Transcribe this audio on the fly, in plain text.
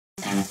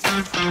一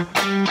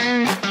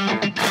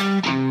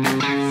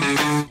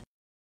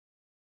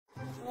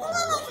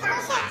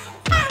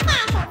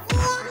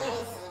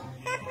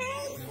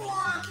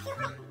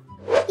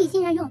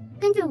心二用，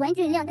根据玩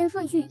具亮灯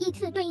顺序依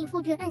次对应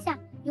复制按下。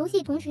游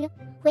戏同时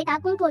回答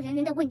工作人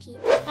员的问题。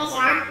开始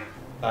啊！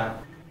来，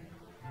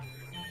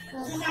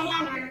你是肖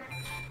战吗？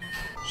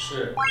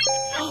是。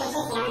海水是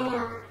咸的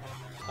吗？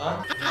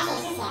啊？海水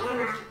是咸的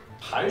吗？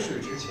海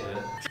水之前。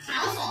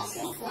海水是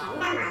咸的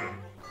吗？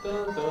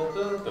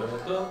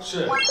是。一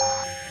斤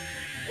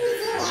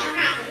棉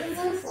花比一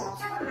斤铁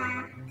重吗？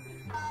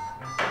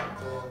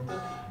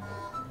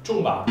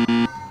重吧？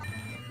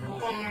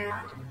对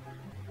啊。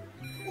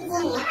一斤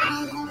棉花跟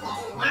一斤铁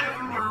是一样的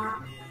重的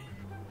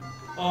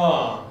哦。啊。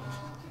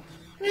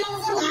那一斤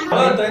棉花。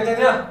等一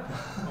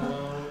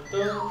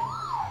下。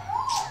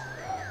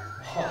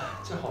哇，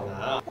这好难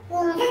啊！影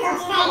子总是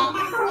在人的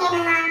后面的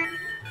吗？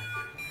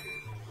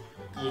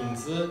影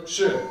子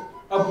是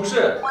啊，不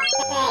是，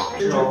对，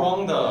是日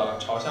光的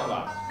朝向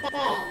吧？对。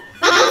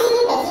南极比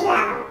北极冷。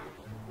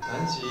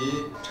南极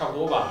差不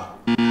多吧。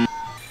南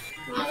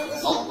极的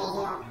确比北极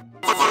冷。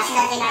小时的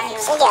最高纪录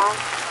19。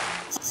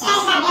但是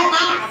在没有干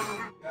扰的情况。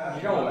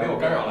你让我没有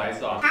干扰来一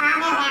次啊！好，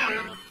没有干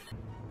扰。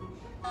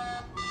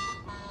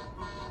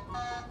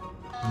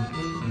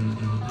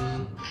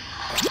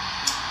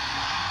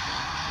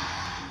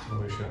怎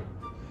么回事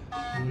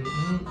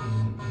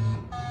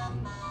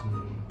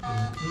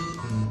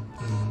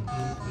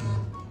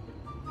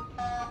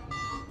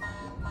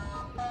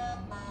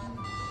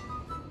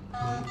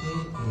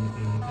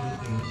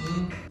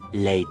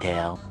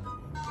？Later。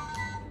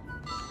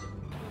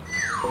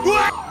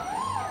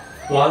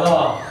完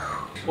了，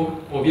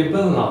我变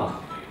笨了。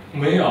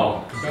没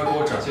有，你不要给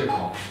我找借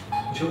口。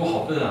我觉得我好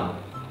笨啊，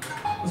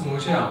我怎么会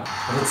这样？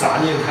我的杂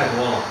念太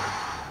多了。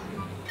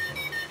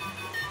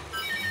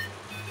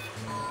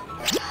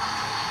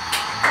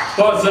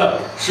不好意思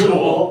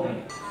，15。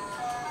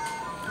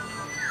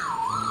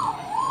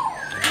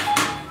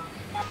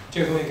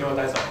这个东西给我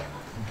带走。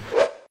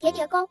叠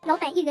叠高，老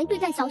板一人对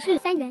战小事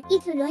3人，依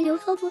次轮流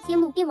抽出积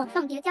木，并往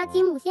上叠加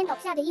积木，先倒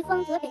下的一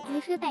方则本局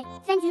失败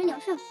，3局2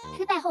胜，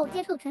失败后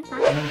接受惩罚。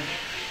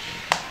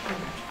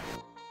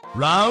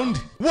Round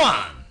 1。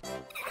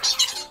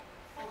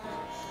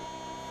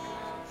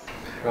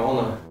然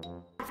后呢？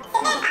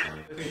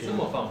可以这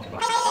么放是吧？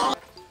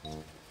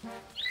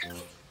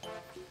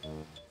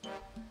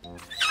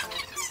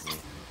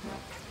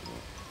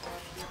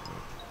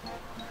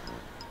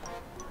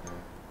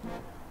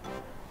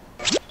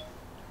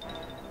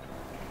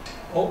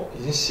哦，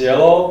已经斜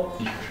喽。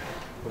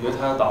我觉得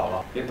它要倒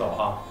了，别倒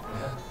啊！你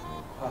看，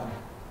快，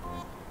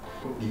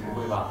你不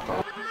会吧？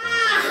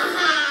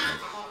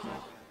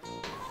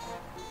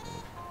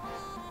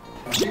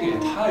这个也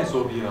太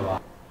作弊了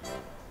吧！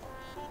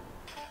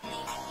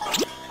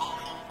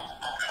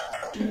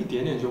就一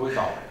点点就会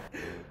倒。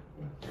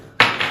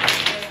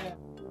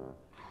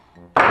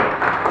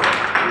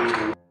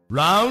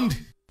Round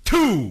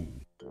 2。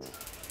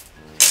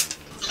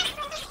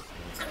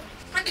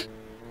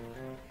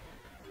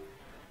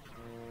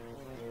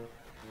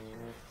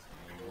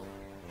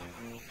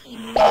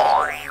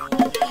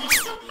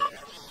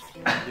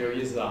有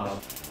意思啊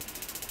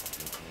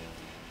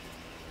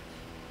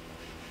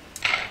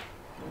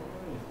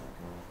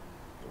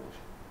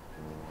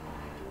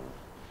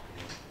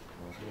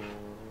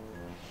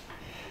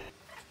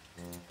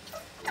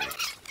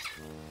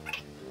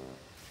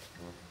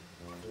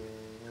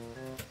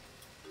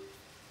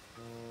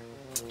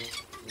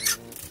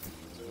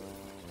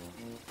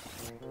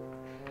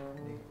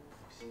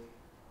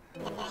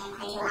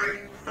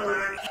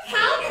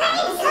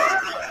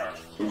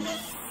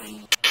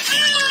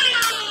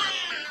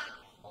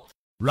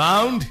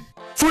！Round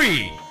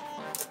 3。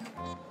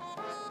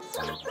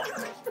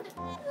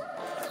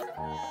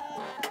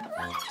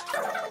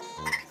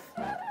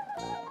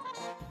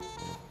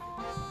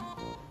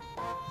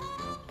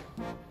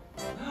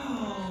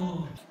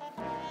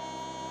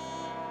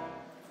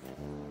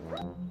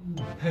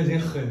它已经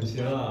很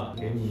斜了，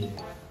给你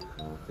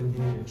分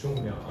点点重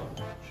量啊。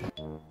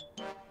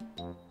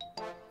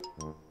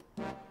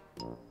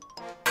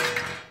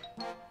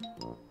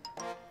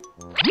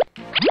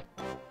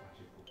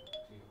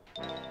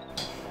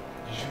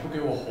你是不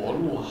给我活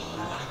路啊！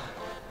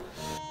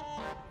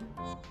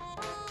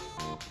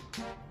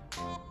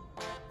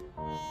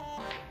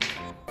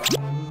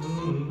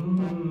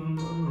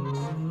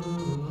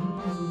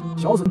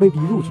小沈被逼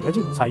入绝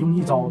境，采用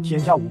一招天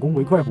下武功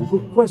唯快不破，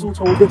快速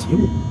抽一个积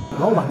木。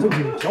老板震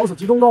惊，小沈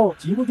激动到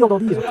积木掉到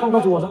地上，放到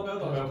桌上。不要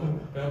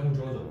碰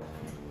桌子。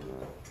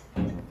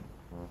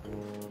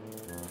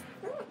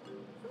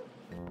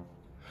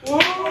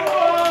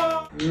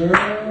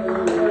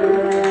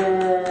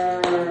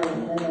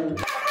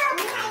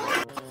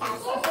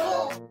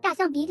大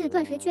象鼻子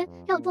转10圈，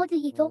绕桌子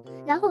1周，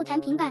然后弹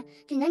瓶盖，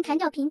只能弹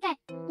掉瓶盖。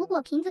如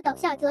果瓶子倒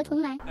下则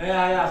重来。哎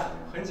呀，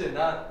很简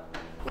单。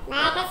来，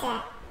开始。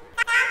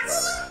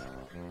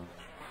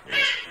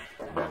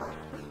1、2、3、4、5、6、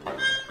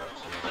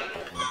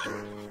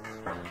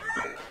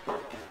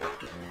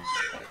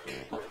7、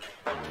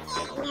8、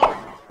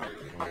9、10。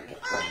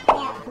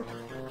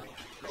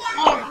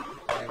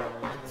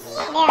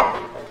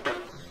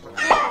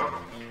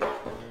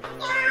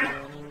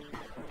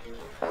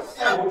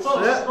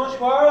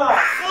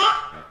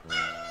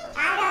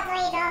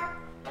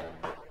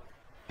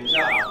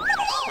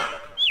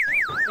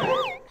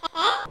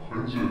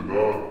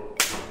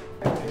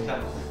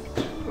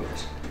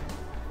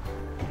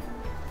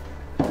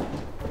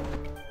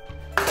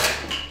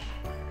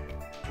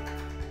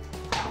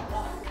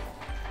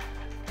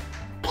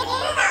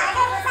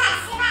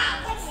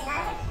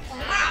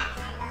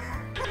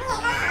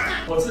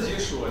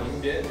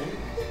别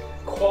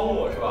诓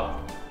我是吧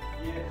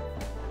？1、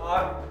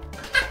2、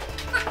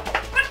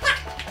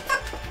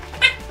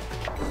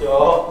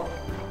9、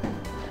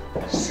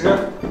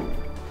10。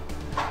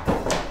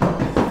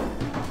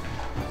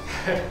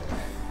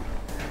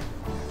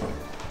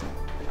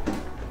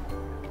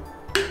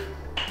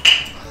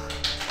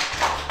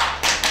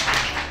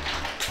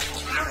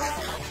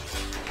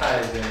太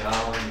简单了，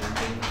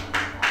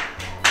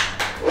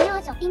你围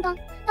绕小叮当，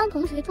当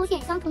同时出现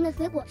相同的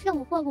水果是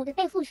5或5的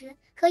倍数时，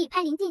可以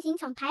拍0进行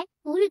抢牌。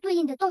5日对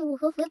应的动物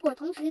和水果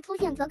同时出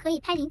现，则可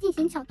以拍0进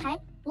行抢牌。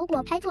如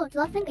果拍错，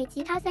则分给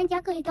其他3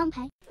家各1张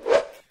牌。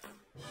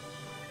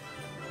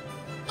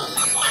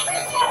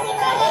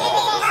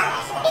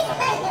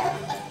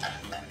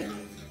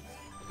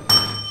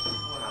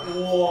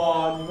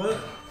哇，你们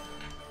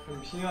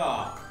很拼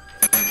啊！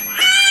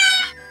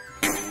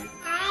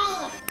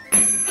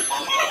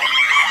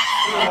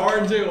我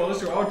玩你这个，我的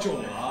手要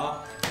肿了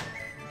啊！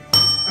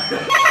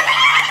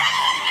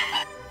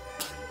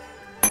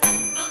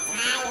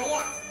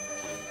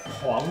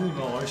晃你们，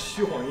我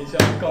虚晃一下，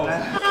告诉你。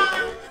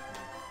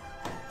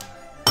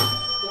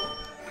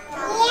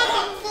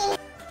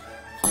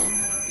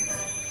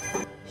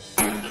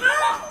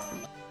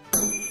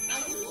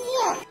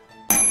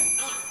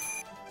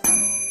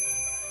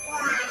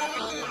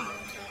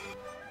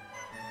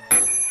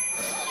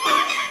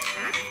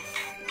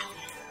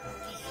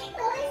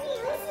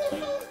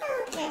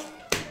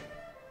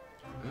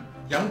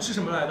羊吃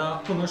什么来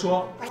的？不能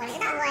说。我知道，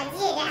我记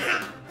着。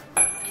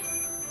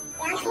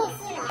羊吃西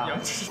瓜。羊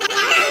吃。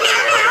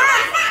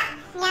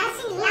羊吃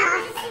牛。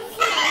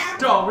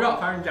知道不知道？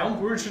反正羊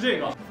不是吃这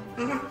个。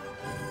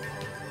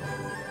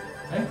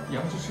哎，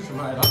羊是吃什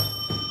么来的？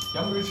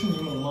羊不是吃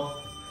柠檬吗？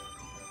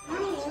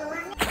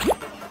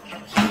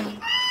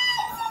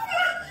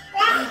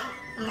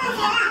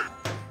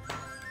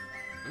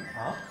啊？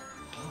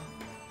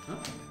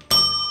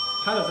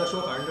拍了再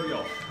说，反正都有。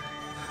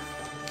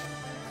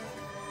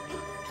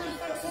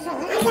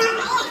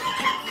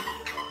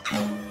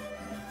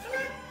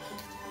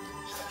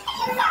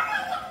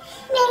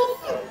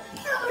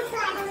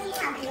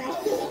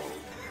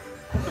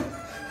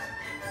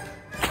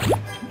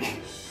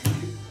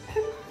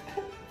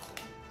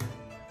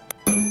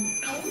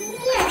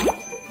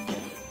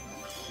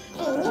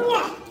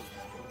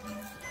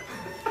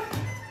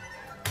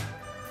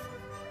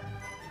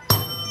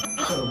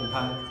这都不拍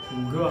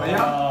，5个，哎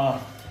呀，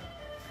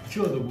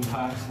这都不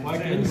拍，我还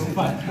给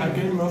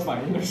你们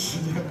反应的时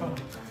间了。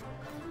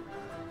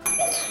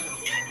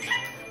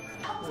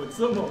我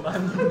这么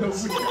慢，你们都不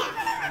讲。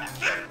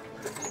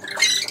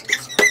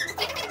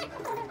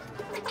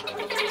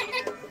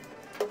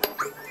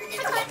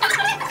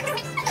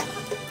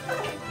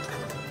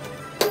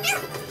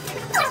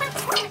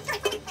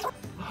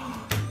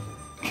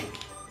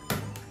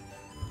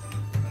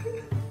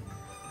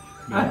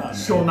哎，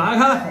手拿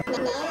开。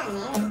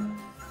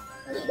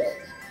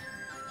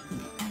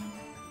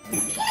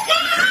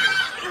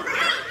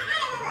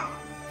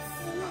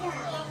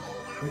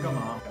你干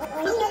嘛？我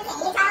给你点一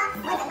招，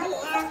我怎么赢？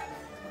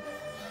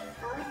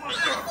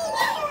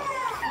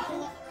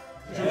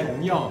这是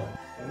荣耀，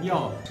荣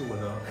耀是我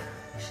的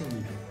胜利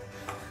品。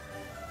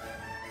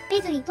杯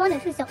子里装的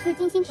是小事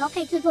精心调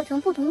配制作成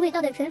不同味道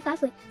的神法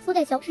水，敷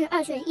的小事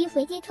2选1，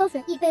随机抽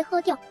选1杯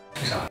喝掉。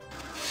为啥？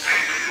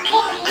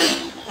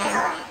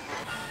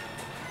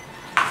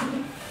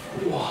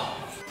哇！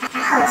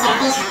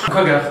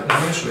快给他拿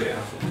点水啊！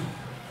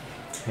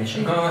没事，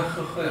你刚刚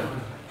喝点，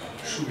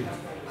漱一下。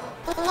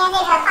今天这个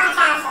放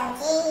下手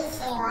机一起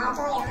玩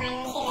桌游玩游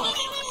戏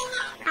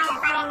的快乐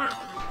发电站，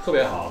特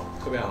别好，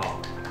特别好，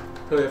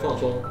特别放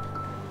松。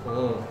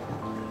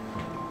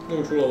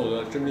露出了我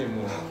的真面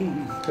目。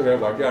特别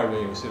玩第2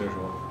轮游戏的时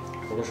候，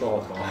我的手好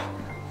疼啊。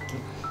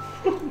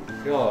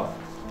挺好的，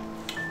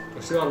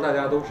我希望大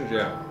家都是这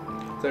样，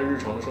在日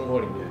常的生活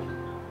里面，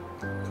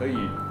可以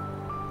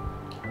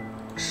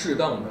适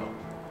当的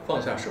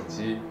放下手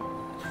机，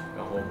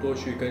然后多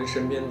去跟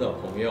身边的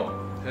朋友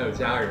还有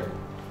家人、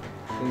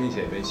兄弟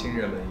姐妹、亲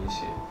人们一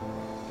起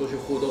多去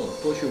互动，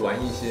多去玩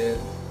一些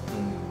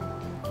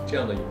这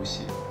样的游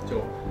戏，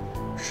就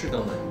适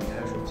当的离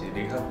开手机，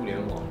离开互联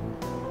网，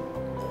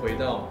回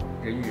到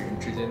人与人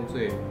之间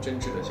最真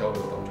挚的交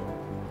流当中，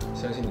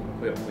相信你们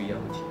会有不一样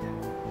的体验。